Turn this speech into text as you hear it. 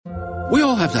We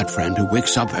all have that friend who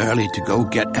wakes up early to go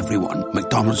get everyone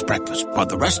McDonald's breakfast, while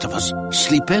the rest of us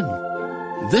sleep in.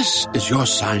 This is your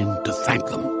sign to thank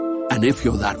them. And if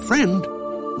you're that friend,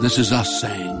 this is us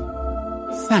saying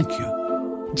thank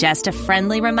you. Just a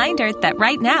friendly reminder that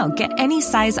right now, get any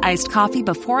size iced coffee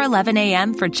before 11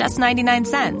 a.m. for just 99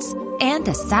 cents. And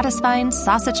a satisfying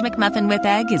sausage McMuffin with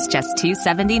egg is just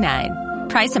 $2.79.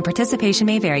 Price and participation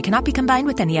may vary. Cannot be combined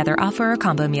with any other offer or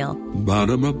combo meal.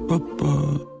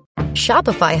 Ba-da-ba-ba-ba.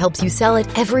 Shopify helps you sell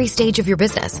at every stage of your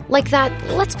business. Like that,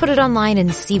 let's put it online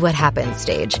and see what happens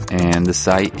stage. And the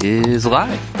site is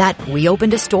live. That we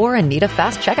opened a store and need a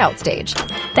fast checkout stage.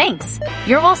 Thanks.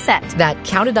 You're all set. That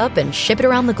count it up and ship it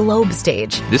around the globe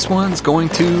stage. This one's going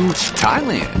to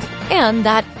Thailand. And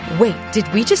that, wait,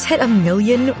 did we just hit 1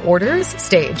 million orders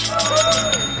stage?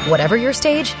 Whatever your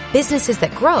stage, businesses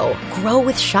that grow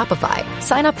with Shopify.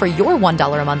 Sign up for your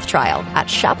 $1 a month trial at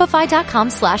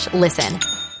shopify.com/listen.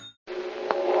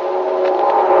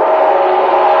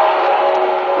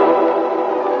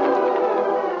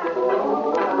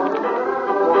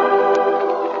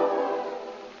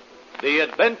 The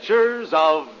Adventures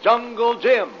of Jungle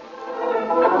Jim.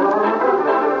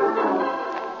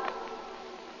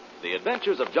 The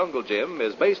Adventures of Jungle Jim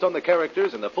is based on the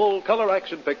characters in the full-color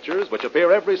action pictures which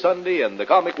appear every Sunday in the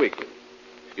Comic Weekly.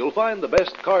 You'll find the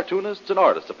best cartoonists and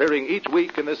artists appearing each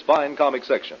week in this fine comic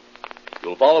section.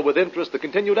 You'll follow with interest the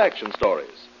continued action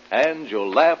stories, and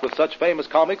you'll laugh with such famous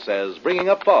comics as Bringing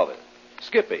Up Father,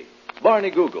 Skippy, Barney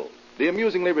Google, the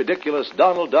amusingly ridiculous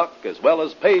Donald Duck, as well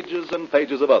as pages and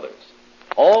pages of others.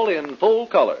 All in full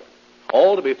color.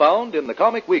 All to be found in the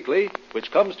Comic Weekly,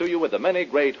 which comes to you with the many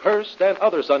great Hearst and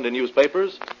other Sunday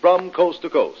newspapers from coast to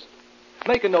coast.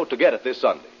 Make a note to get it this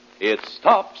Sunday. It's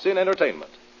tops in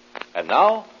entertainment. And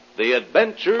now, The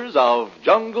Adventures of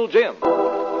Jungle Jim.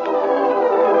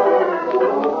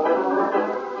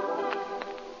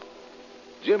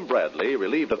 Jim Bradley,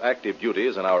 relieved of active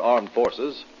duties in our armed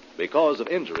forces because of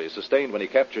injuries sustained when he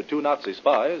captured 2 Nazi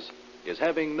spies, is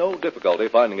having no difficulty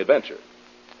finding adventure.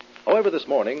 However, this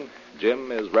morning,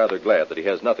 Jim is rather glad that he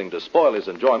has nothing to spoil his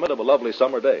enjoyment of a lovely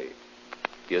summer day.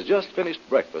 He has just finished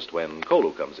breakfast when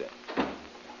Kolu comes in.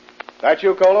 That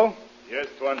you, Kolu? Yes,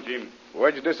 Tuan Jim.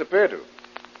 Where'd you disappear to?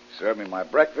 Served me my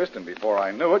breakfast, and before I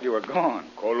knew it, you were gone.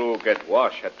 Kolu get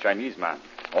wash at Chinese man.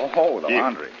 Oh, the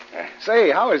laundry.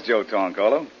 Say, how is Joe Tong,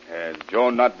 Kolu?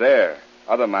 Joe not there.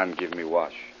 Other man give me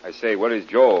wash. I say, where is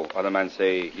Joe? Other man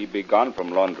say, he be gone from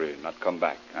laundry, not come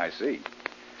back. I see.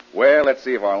 Well, let's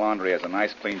see if our laundry has a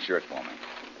nice clean shirt for me.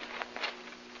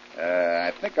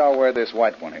 I think I'll wear this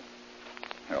white one here.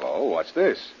 Hello, what's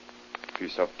this?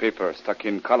 Piece of paper stuck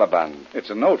in collar band. It's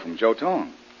a note from Joe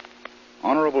Tong.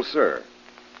 Honorable Sir,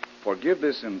 forgive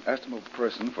this inestimable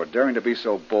person for daring to be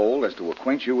so bold as to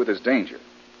acquaint you with his danger.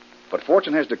 But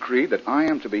fortune has decreed that I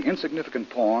am to be insignificant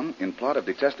pawn in plot of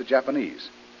detested Japanese.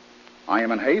 I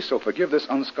am in haste, so forgive this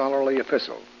unscholarly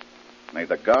epistle. May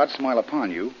the gods smile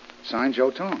upon you. Signed, Joe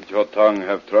Tong. Joe Tong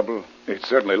have trouble? It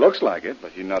certainly looks like it.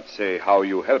 But he not say how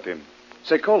you help him.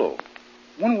 Say, Kolu,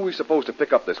 when were we supposed to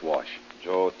pick up this wash?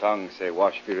 Joe Tong say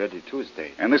wash be ready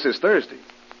Tuesday. And this is Thursday.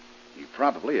 You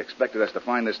probably expected us to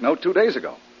find this note 2 days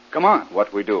ago. Come on.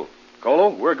 What we do?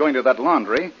 Kolu, we're going to that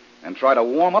laundry and try to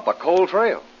warm up a cold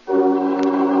trail.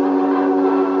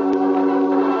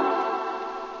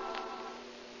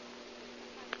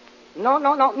 No,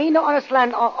 me no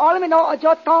understand. All me know,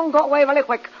 Joe Tong go away very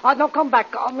quick. No come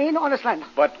back. Me no understand.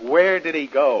 But where did he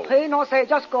go? He no say,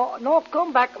 just go. No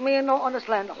come back. Me no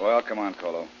understand. Well, come on,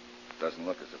 Kolu. Doesn't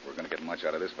look as if we're going to get much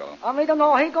out of this fellow. Me don't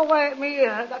know. He go away. Me,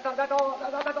 that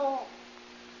all.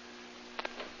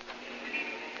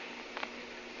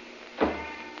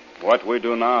 What we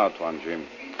do now, Tuan Jim?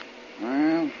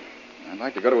 Well, I'd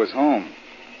like to go to his home.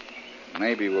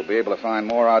 Maybe we'll be able to find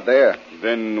more out there.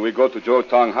 Then we go to Joe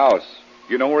Tong house.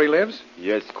 You know where he lives?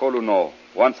 Yes, Kolu know.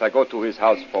 Once I go to his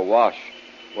house for wash.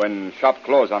 When shop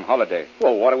close on holiday.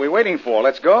 Well, what are we waiting for?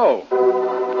 Let's go.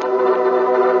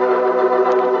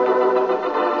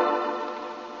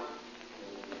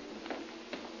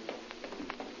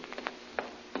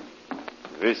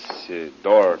 This is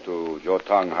door to Joe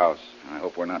Tong house. I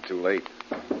hope we're not too late.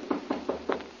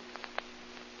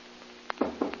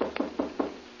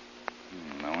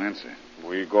 No answer.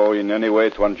 We go in any way,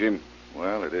 Tuan Jim?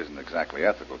 Well, it isn't exactly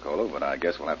ethical, Kolu, but I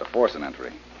guess we'll have to force an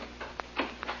entry.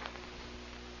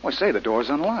 Well, say, the door's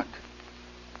unlocked.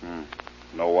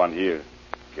 No one here.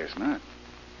 Guess not.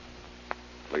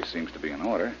 Place seems to be in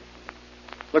order.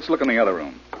 Let's look in the other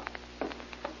room.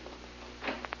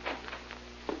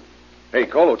 Hey,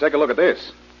 Kolu, take a look at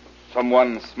this.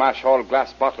 Someone smash all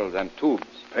glass bottles and tubes.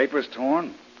 Papers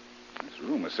torn. This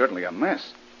room is certainly a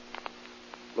mess.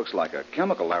 Looks like a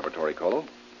chemical laboratory, Colo.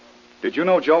 Did you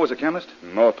know Joe was a chemist?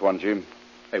 No, Tuan Jim.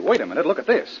 Hey, wait a minute. Look at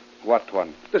this. What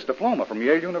one? This diploma from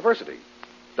Yale University.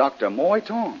 Dr. Moy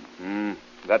Tong.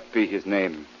 That be his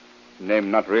name.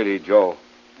 Name not really Joe.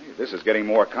 Hey, this is getting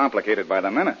more complicated by the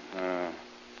minute.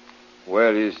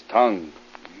 Where is Tong?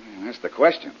 That's the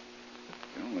question.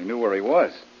 You only knew where he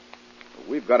was. But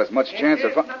we've got as much chance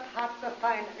of... It is not hard to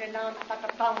find renowned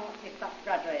Dr. Tong, Mr.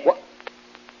 Bradley. What?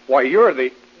 Why, you're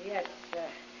the... Yes,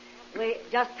 we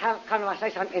just have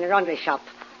conversation in laundry shop.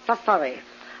 So sorry.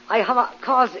 I have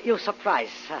caused you surprise.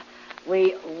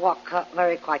 We walk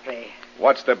very quietly.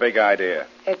 What's the big idea?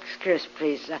 Excuse,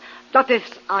 please. Notice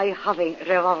I having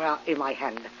revolver in my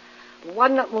hand.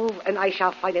 One move and I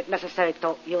shall find it necessary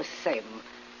to use same.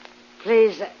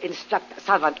 Please instruct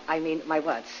servant, I mean my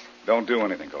words. Don't do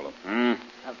anything, Colo.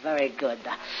 Very good.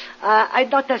 I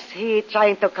notice he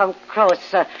trying to come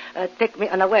close, take me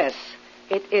unawares.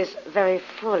 It is very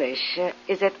foolish,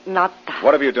 is it not?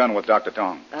 What have you done with Dr.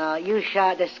 Tong? You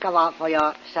shall discover for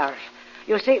yourself.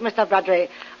 You see, Mr. Bradley,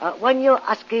 when you're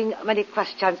asking many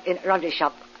questions in laundry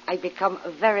shop, I become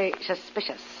very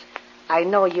suspicious. I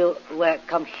know you will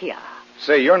come here.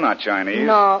 Say, you're not Chinese.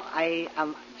 No, I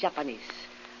am Japanese.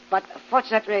 But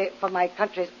fortunately for my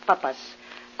country's purpose,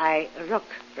 I look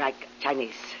like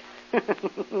Chinese.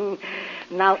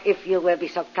 Now, if you will be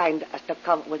so kind as to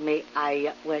come with me,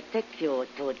 I will take you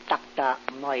to Dr.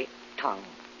 Moy Tong.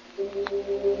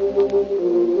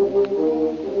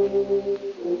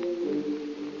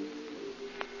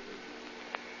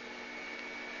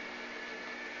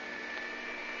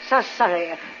 So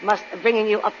sorry, must bringing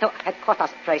you up to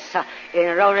headquarters place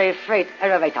in Rory Freight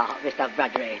Elevator, Mr.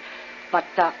 Bradley. But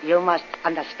you must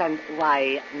understand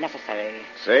why necessary.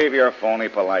 Save your phony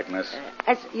politeness.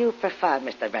 As you prefer,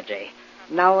 Mr. Bradley.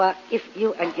 Now, if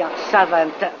you and your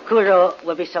servant, Kuro,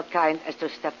 will be so kind as to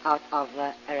step out of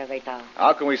the elevator.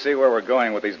 How can we see where we're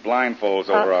going with these blindfolds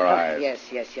over our eyes? Yes.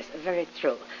 Very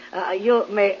true. You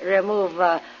may remove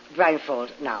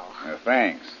blindfold now.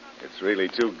 Thanks. It's really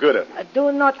too good of you.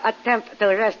 Do not attempt to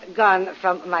wrest gun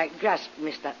from my grasp,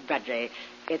 Mr. Bradley.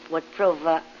 It would prove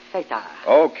fatal.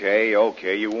 Okay.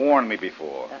 You warned me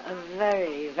before.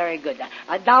 Very, very good.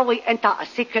 Now we enter a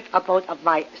secret abode of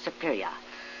my superior.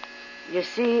 You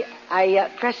see, I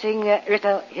pressing a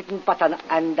little hidden button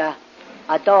and a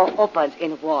door opens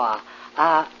in war.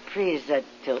 Please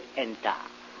to enter.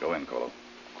 Go in, Colo.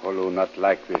 Kolo not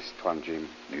like this, Tuan Jim.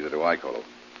 Neither do I, Colo.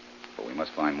 But we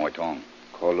must find Moy Tong.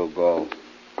 Kolo go.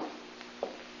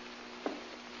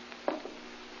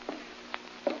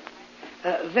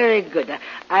 Very good.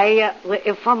 I will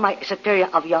inform my superior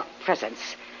of your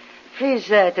presence. Please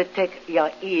to take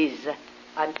your ease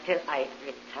until I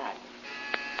return.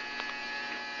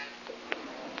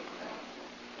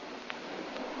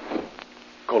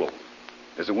 Colo,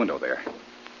 there's a window there.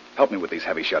 Help me with these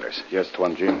heavy shutters. Yes,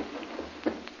 Tuan Jim.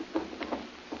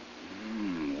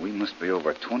 We must be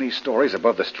over 20 stories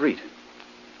above the street.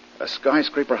 A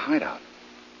skyscraper hideout.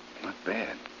 Not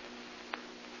bad.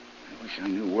 I wish I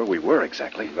knew where we were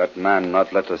exactly. That man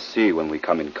not let us see when we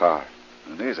come in car.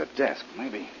 There's a desk,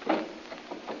 maybe.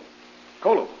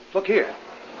 Colo, look here.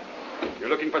 You're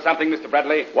looking for something, Mr.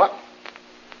 Bradley? What?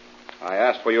 I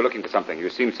asked were you looking for something. You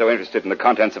seemed so interested in the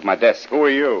contents of my desk. Who are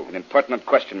you? An impertinent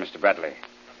question, Mr. Bradley.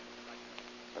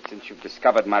 But since you've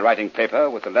discovered my writing paper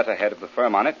with the letterhead of the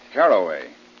firm on it... Carraway.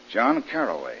 John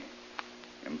Carraway.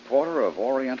 Importer of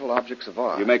Oriental objects of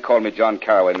art. You may call me John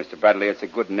Carraway, Mr. Bradley. It's a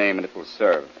good name and it will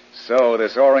serve. So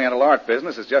this Oriental art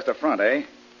business is just a front, eh?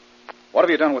 What have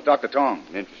you done with Dr. Tong?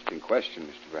 An interesting question,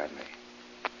 Mr. Bradley.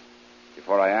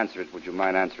 Before I answer it, would you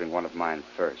mind answering one of mine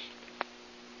first?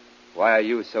 Why are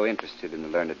you so interested in the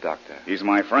learned doctor? He's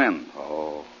my friend.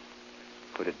 Oh.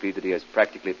 Could it be that he has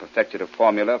practically perfected a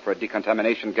formula for a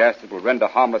decontamination gas that will render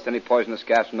harmless any poisonous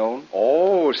gas known?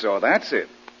 Oh, so that's it.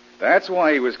 That's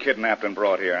why he was kidnapped and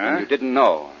brought here, huh? And you didn't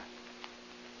know.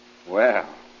 Well,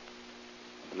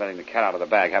 I've been letting the cat out of the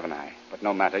bag, haven't I? But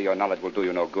no matter, your knowledge will do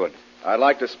you no good. I'd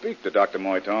like to speak to Dr.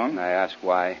 Moy Tong. I ask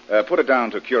why? Put it down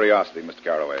to curiosity, Mr.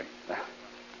 Carraway.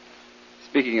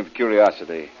 Speaking of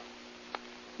curiosity,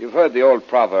 you've heard the old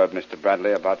proverb, Mr.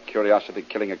 Bradley, about curiosity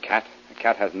killing a cat. A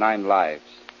cat has 9 lives.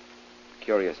 A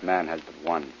curious man has but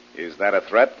 1. Is that a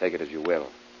threat? Take it as you will.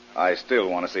 I still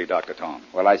want to see Dr. Tong.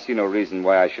 Well, I see no reason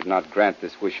why I should not grant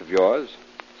this wish of yours,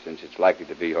 since it's likely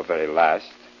to be your very last.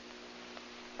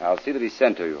 I'll see that he's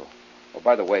sent to you. Oh,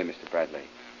 by the way, Mr. Bradley,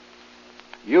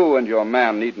 you and your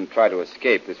man needn't try to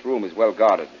escape. This room is well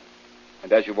guarded.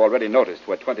 And as you've already noticed,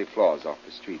 we're 20 floors off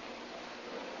the street.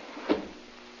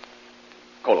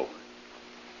 Colo,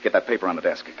 get that paper on the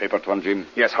desk. Paper, Tuan Jim?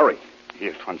 Yes, hurry.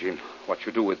 Here, Tuan Jim. What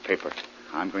you do with paper?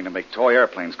 I'm going to make toy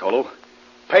airplanes, Kolu.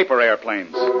 Paper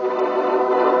airplanes.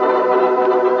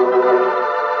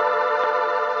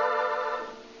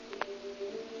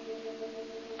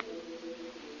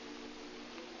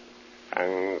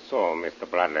 And so, Mr.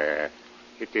 Bradley,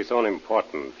 it is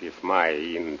unimportant if my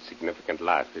insignificant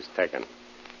life is taken.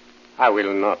 I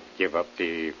will not give up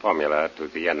the formula to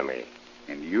the enemy.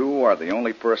 And you are the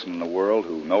only person in the world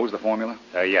who knows the formula?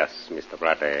 Yes, Mr.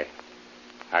 Bradley.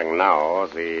 And now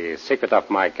the secret of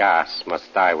my gas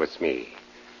must die with me,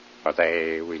 for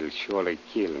they will surely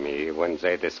kill me when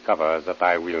they discover that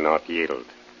I will not yield.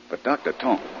 But Dr.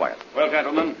 Tong, quiet. Well,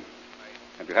 gentlemen,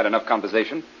 have you had enough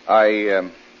conversation?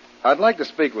 I'd like to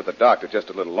speak with the doctor just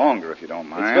a little longer, if you don't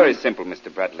mind. It's very simple,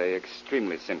 Mr. Bradley,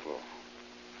 extremely simple.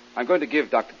 I'm going to give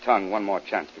Dr. Tong one more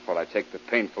chance before I take the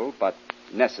painful but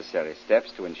necessary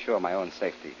steps to ensure my own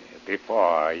safety.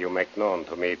 Before you make known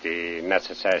to me the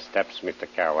necessary steps, Mr.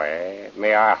 Carway,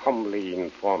 may I humbly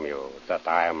inform you that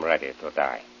I am ready to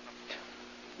die.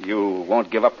 You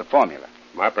won't give up the formula?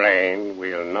 My brain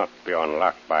will not be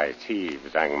unlocked by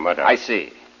thieves and murder. I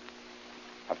see.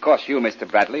 Of course, you, Mr.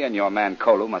 Bradley, and your man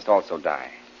Kolu must also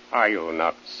die. Are you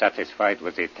not satisfied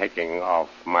with the taking of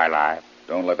my life?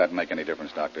 Don't let that make any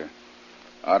difference, Doctor.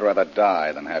 I'd rather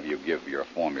die than have you give your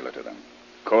formula to them.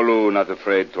 Kolu not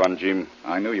afraid, Tuan Jim?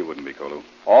 I knew you wouldn't be, Kolu.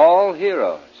 All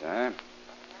heroes, eh?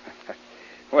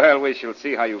 Well, we shall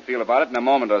see how you feel about it in a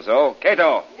moment or so.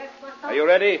 Cato! Yes, Master. Are you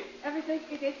ready? Everything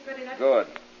it is ready now. Good.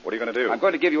 What are you going to do? I'm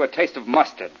going to give you a taste of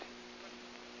mustard.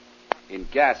 In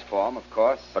gas form, of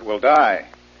course. But we'll die.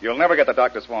 You'll never get the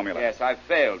doctor's formula. Yes, I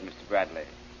failed, Mr. Bradley.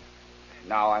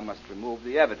 Now I must remove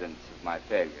the evidence of my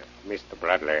failure. Mr.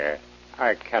 Bradley,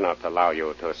 I cannot allow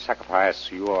you to sacrifice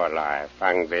your life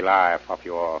and the life of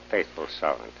your faithful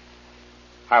servant.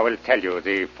 I will tell you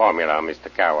the formula, Mr.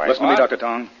 Carway. Listen to me, Dr.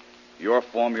 Tong. Your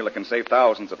formula can save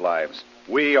thousands of lives.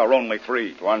 We are only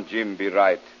 3. Tuan Jim be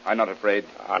right. I'm not afraid.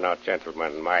 Honored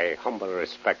gentlemen, my humble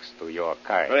respects to your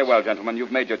kind. Very well, gentlemen.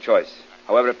 You've made your choice.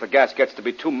 However, if the gas gets to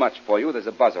be too much for you, there's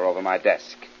a buzzer over my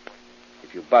desk.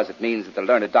 If you buzz, it means that the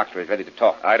learned doctor is ready to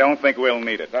talk. I don't think we'll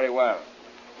need it. Very well.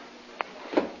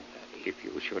 If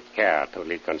you should care to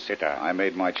reconsider. I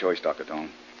made my choice, Dr. Tong.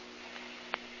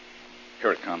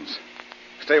 Here it comes.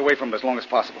 Stay away from it as long as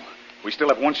possible. We still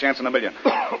have one chance in a million.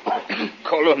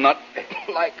 Kolu, not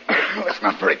like... That's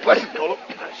not very pleasant, Kolu.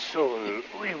 Soon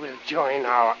we will join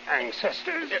our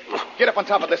ancestors. Get up on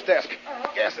top of this desk.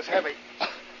 Gas is heavy.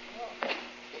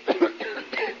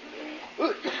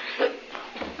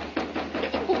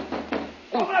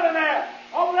 Open up in there!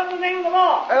 Open up in the name of the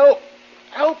law! Help!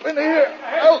 Help in here!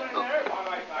 Help!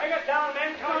 Bring it down,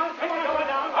 men. Come on, come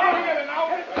down. Come on, get it now.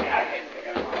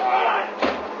 All right.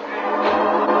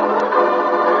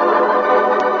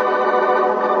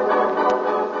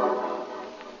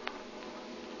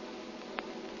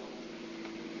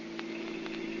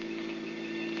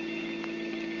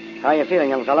 How you feeling,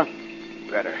 young fella?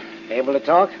 Better. Able to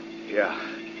talk? Yeah.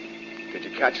 Did you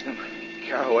catch them?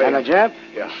 Carraway. And a jab?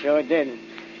 Yeah. Sure did.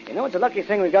 You know, it's a lucky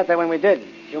thing we got there when we did.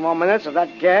 A few more minutes of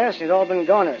that gas, you'd all been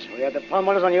goners. We had the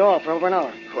pulmoners on you all for over an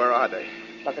hour. Where are they?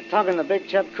 Dr. Tong and the big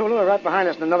chap Kulu are right behind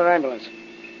us in another ambulance.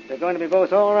 They're going to be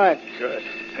both all right. Good.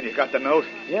 And you got the note?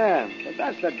 Yeah, but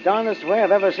that's the darndest way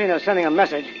I've ever seen of sending a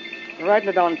message. Writing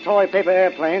it on toy paper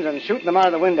airplanes and shooting them out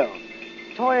of the window.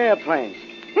 Toy airplanes.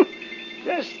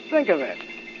 Just think of it.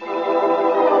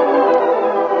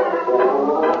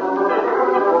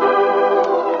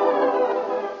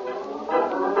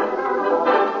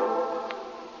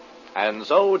 And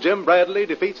so Jim Bradley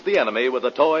defeats the enemy with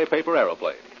a toy paper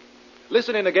aeroplane.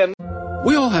 Listen in again.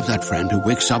 We all have that friend who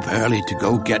wakes up early to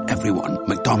go get everyone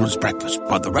McDonald's breakfast,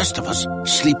 while the rest of us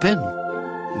sleep in.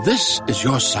 This is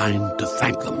your sign to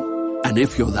thank them. And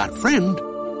if you're that friend,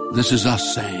 this is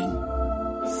us saying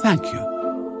thank you.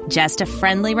 Just a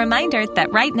friendly reminder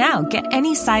that right now, get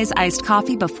any size iced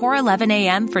coffee before 11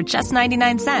 a.m. for just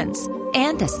 99 cents.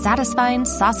 And a satisfying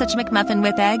sausage McMuffin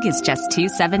with egg is just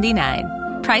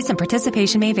 $2.79. Price and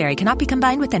participation may vary. Cannot be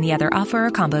combined with any other offer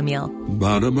or combo meal.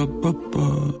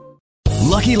 Ba-da-ba-ba-ba.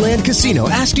 Lucky Land Casino,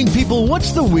 asking people,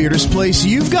 what's the weirdest place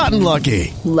you've gotten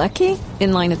lucky? Lucky?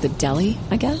 In line at the deli,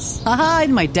 I guess? Aha,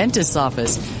 in my dentist's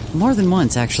office. More than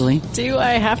once, actually. Do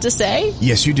I have to say?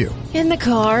 Yes, you do. In the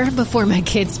car before my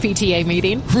kids' PTA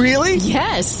meeting. Really?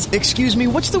 Yes. Excuse me,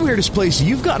 what's the weirdest place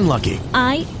you've gotten lucky?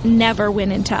 I never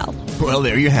win and tell. Well,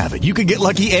 there you have it. You can get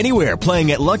lucky anywhere,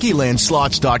 playing at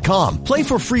LuckyLandSlots.com. Play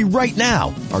for free right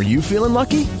now. Are you feeling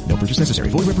lucky? No purchase necessary.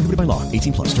 Void where prohibited by law.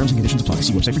 18+. Terms and conditions apply.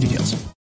 See website for details.